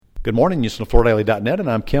Good morning, HoustonFloorDaily.net, and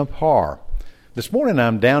I'm Kemp Harr. This morning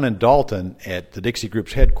I'm down in Dalton at the Dixie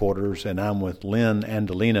Group's headquarters, and I'm with Lynn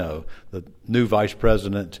Andolino, the new Vice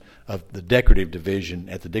President of the Decorative Division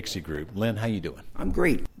at the Dixie Group. Lynn, how you doing? I'm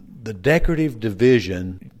great. The Decorative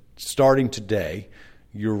Division, starting today,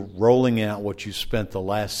 you're rolling out what you spent the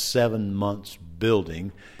last 7 months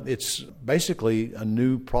building. It's basically a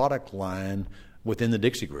new product line within the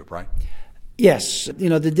Dixie Group, right? Yes.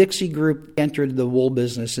 The Dixie Group entered the wool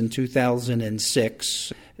business in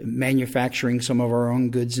 2006, manufacturing some of our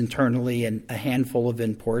own goods internally and a handful of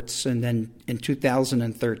imports. And then in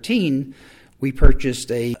 2013, we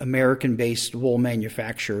purchased an American-based wool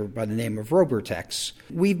manufacturer by the name of Robertex.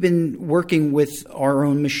 We've been working with our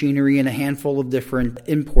own machinery and a handful of different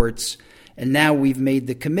imports, and now we've made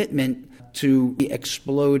the commitment to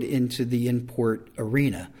explode into the import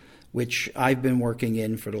arena, which I've been working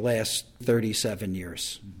in for the last 37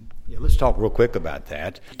 years. Yeah, let's talk real quick about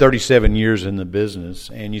that. 37 years in the business,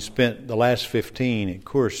 and you spent the last 15 at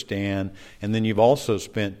Courstan, and then you've also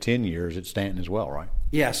spent 10 years at Stanton as well, right?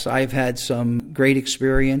 Yes, I've had some great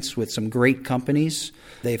experience with some great companies.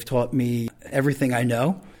 They've taught me everything I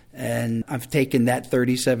know, and I've taken that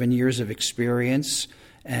 37 years of experience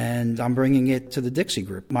and I'm bringing it to the Dixie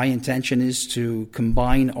Group. My intention is to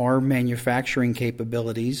combine our manufacturing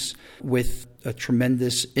capabilities with a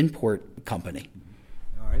tremendous import company.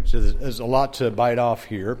 All right, so there's a lot to bite off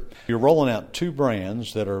here. You're rolling out two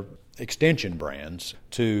brands that are extension brands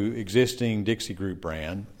to existing Dixie Group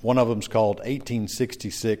brand. One of them is called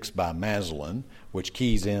 1866 by Maslin, which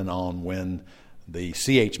keys in on when the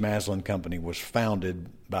C.H. Maslin Company was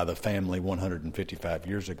founded by the family 155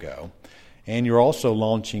 years ago. And you're also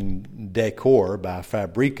launching Decor by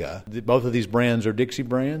Fabrica. Both of these brands are Dixie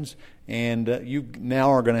brands, and you now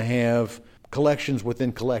are going to have collections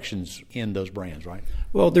within collections in those brands, right?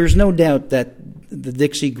 Well, there's no doubt that the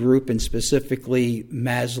Dixie Group, and specifically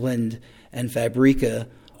Maslin and Fabrica,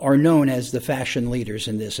 are known as the fashion leaders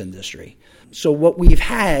in this industry. So what we've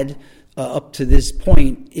had up to this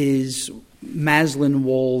point is Maslin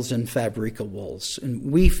wools and Fabrica wools.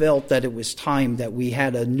 And we felt that it was time that we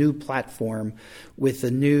had a new platform with a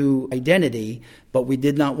new identity, but we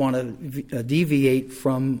did not want to deviate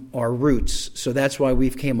from our roots. So that's why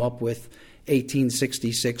we've came up with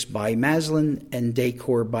 1866 by Maslin and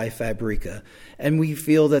Decor by Fabrica. And we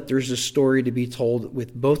feel that there's a story to be told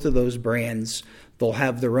with both of those brands. They'll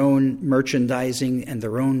have their own merchandising and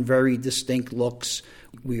their own very distinct looks.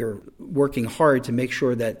 We are working hard to make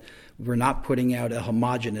sure that we're not putting out a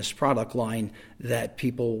homogeneous product line that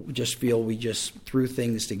people just feel we just threw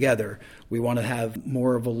things together. We want to have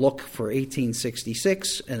more of a look for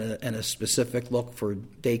 1866 and a specific look for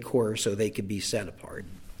Decor so they could be set apart.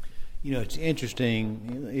 It's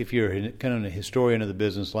interesting if you're kind of a historian of the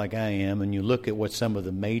business like I am, and you look at what some of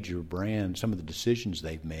the major brands, some of the decisions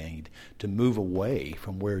they've made to move away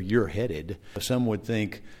from where you're headed. Some would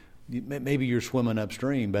think maybe you're swimming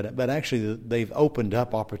upstream, but actually they've opened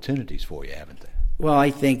up opportunities for you, haven't they? Well,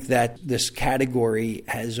 I think that this category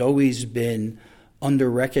has always been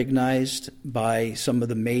under-recognized by some of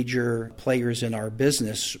the major players in our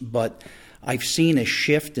business, but I've seen a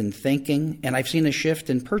shift in thinking, and I've seen a shift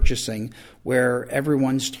in purchasing where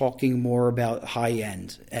everyone's talking more about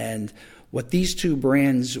high-end. And what these two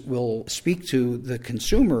brands will speak to the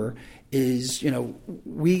consumer is,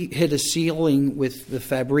 we hit a ceiling with the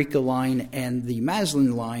Fabrica line and the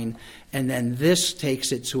Maslin line, and then this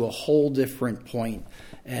takes it to a whole different point.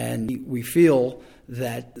 And we feel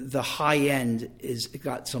that the high end is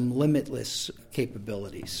got some limitless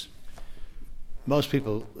capabilities. Most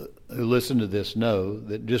people who listen to this know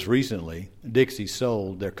that just recently Dixie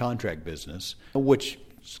sold their contract business, which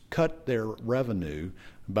cut their revenue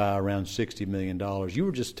by around $60 million. You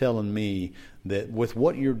were just telling me that with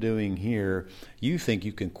what you're doing here, you think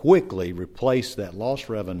you can quickly replace that lost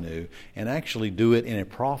revenue and actually do it in a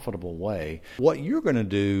profitable way. What you're going to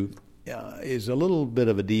do is a little bit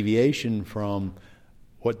of a deviation from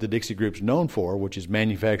what the Dixie Group's known for, which is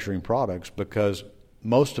manufacturing products, because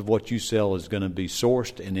most of what you sell is going to be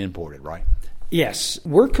sourced and imported, right? Yes,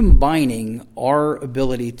 we're combining our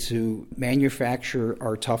ability to manufacture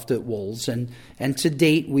our tufted wools, and to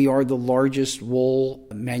date, we are the largest wool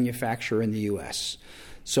manufacturer in the U.S.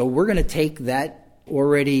 So we're going to take that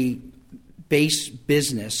already base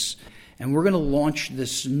business And we're going to launch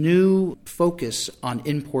this new focus on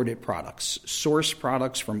imported products, source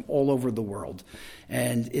products from all over the world.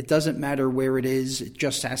 And it doesn't matter where it is, it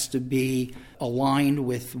just has to be aligned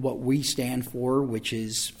with what we stand for, which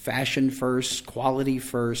is fashion first, quality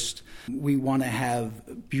first. We want to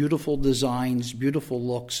have beautiful designs, beautiful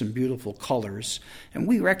looks, and beautiful colors. And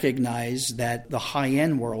we recognize that the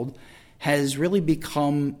high-end world has really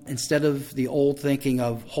become, instead of the old thinking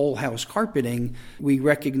of whole house carpeting, we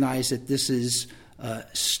recognize that this is a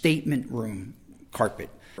statement room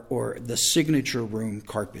carpet or the signature room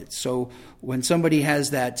carpet. So when somebody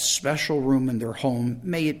has that special room in their home,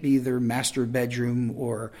 may it be their master bedroom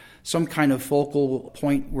or some kind of focal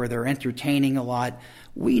point where they're entertaining a lot,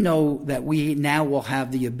 we know that we now will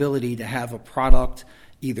have the ability to have a product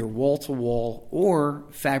either wall-to-wall or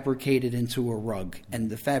fabricated into a rug. And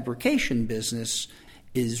the fabrication business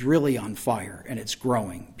is really on fire, and it's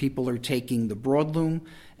growing. People are taking the broadloom,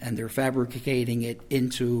 and they're fabricating it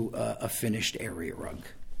into a finished area rug.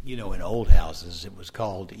 You know, in old houses, it was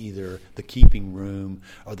called either the keeping room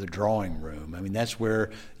or the drawing room. I mean, that's where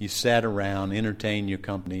you sat around, entertained your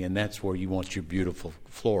company, and that's where you want your beautiful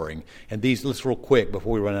flooring. And these, let's real quick,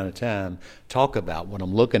 before we run out of time, talk about what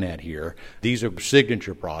I'm looking at here. These are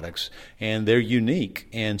signature products, and they're unique.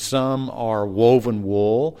 And some are woven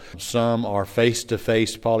wool, some are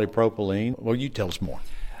face-to-face polypropylene. Well, you tell us more.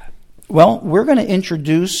 Well, we're going to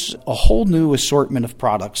introduce a whole new assortment of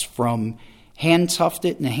products, from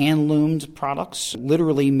hand-tufted and hand-loomed products,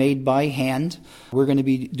 literally made by hand. We're going to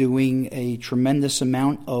be doing a tremendous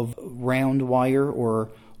amount of round wire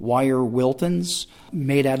or wire Wiltons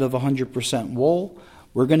made out of 100% wool.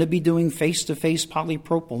 We're going to be doing face-to-face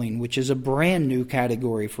polypropylene, which is a brand new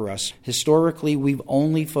category for us. Historically, we've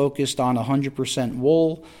only focused on 100%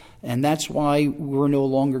 wool, and that's why we're no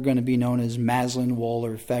longer going to be known as Maslin wool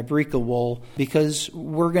or Fabrica wool, because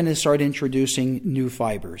we're going to start introducing new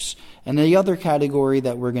fibers. And the other category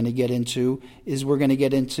that we're going to get into is we're going to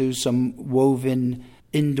get into some woven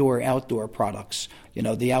indoor-outdoor products. You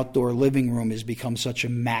know, the outdoor living room has become such a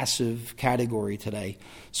massive category today.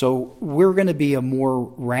 So we're going to be a more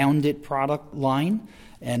rounded product line,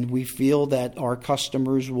 and we feel that our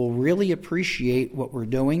customers will really appreciate what we're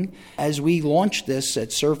doing. As we launch this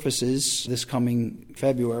at Surfaces this coming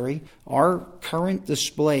February, our current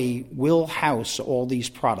display will house all these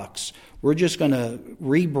products. We're just going to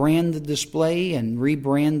rebrand the display and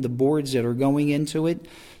rebrand the boards that are going into it.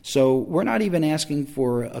 So we're not even asking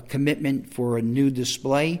for a commitment for a new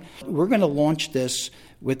display. We're going to launch this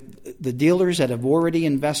with the dealers that have already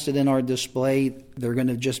invested in our display. They're going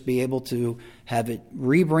to just be able to have it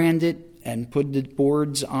rebranded and put the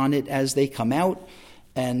boards on it as they come out.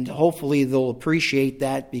 And hopefully they'll appreciate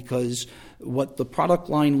that, because what the product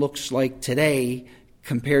line looks like today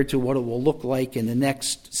compared to what it will look like in the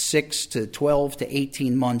next 6 to 12 to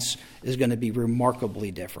 18 months is going to be remarkably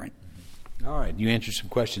different. All right, you answered some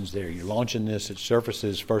questions there. You're launching this at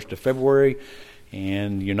Surfaces 1st of February,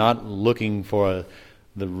 and you're not looking for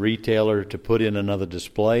the retailer to put in another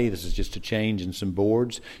display. This is just a change in some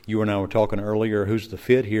boards. You and I were talking earlier, who's the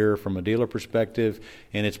fit here from a dealer perspective,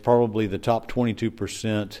 and it's probably the top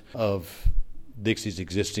 22% of Dixie's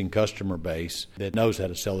existing customer base that knows how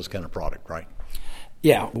to sell this kind of product, right?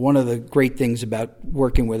 Yeah, one of the great things about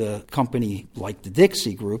working with a company like the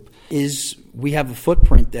Dixie Group is we have a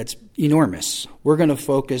footprint that's enormous. We're going to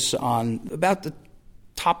focus on about the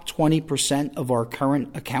top 20% of our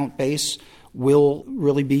current account base will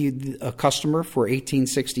really be a customer for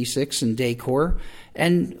 1866 and Decor,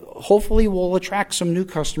 and hopefully we'll attract some new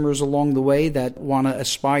customers along the way that want to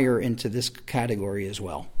aspire into this category as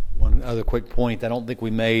well. One other quick point I don't think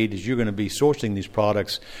we made is you're going to be sourcing these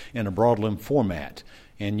products in a broadloom format,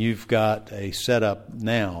 and you've got a setup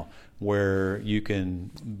now where you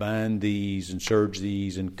can bind these and serge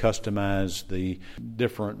these and customize the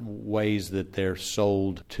different ways that they're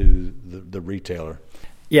sold to the retailer.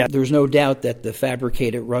 Yeah, there's no doubt that the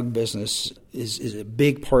fabricated rug business is a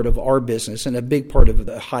big part of our business and a big part of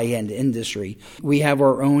the high-end industry. We have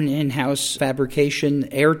our own in-house fabrication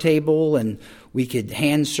air table, and we could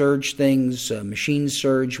hand serge things, machine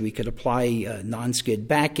serge. We could apply non-skid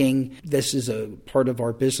backing. This is a part of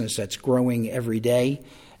our business that's growing every day.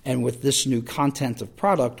 And with this new content of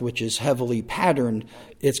product, which is heavily patterned,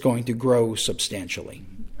 it's going to grow substantially.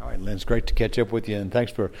 All right, Lynn, it's great to catch up with you, and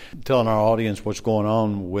thanks for telling our audience what's going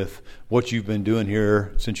on with what you've been doing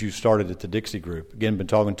here since you started at the Dixie Group. Again, been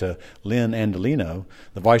talking to Lynn Andolino,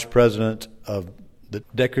 the Vice President of the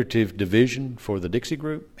Decorative Division for the Dixie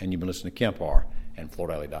Group, and you've been listening to Kemp R and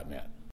FloorDaily.net.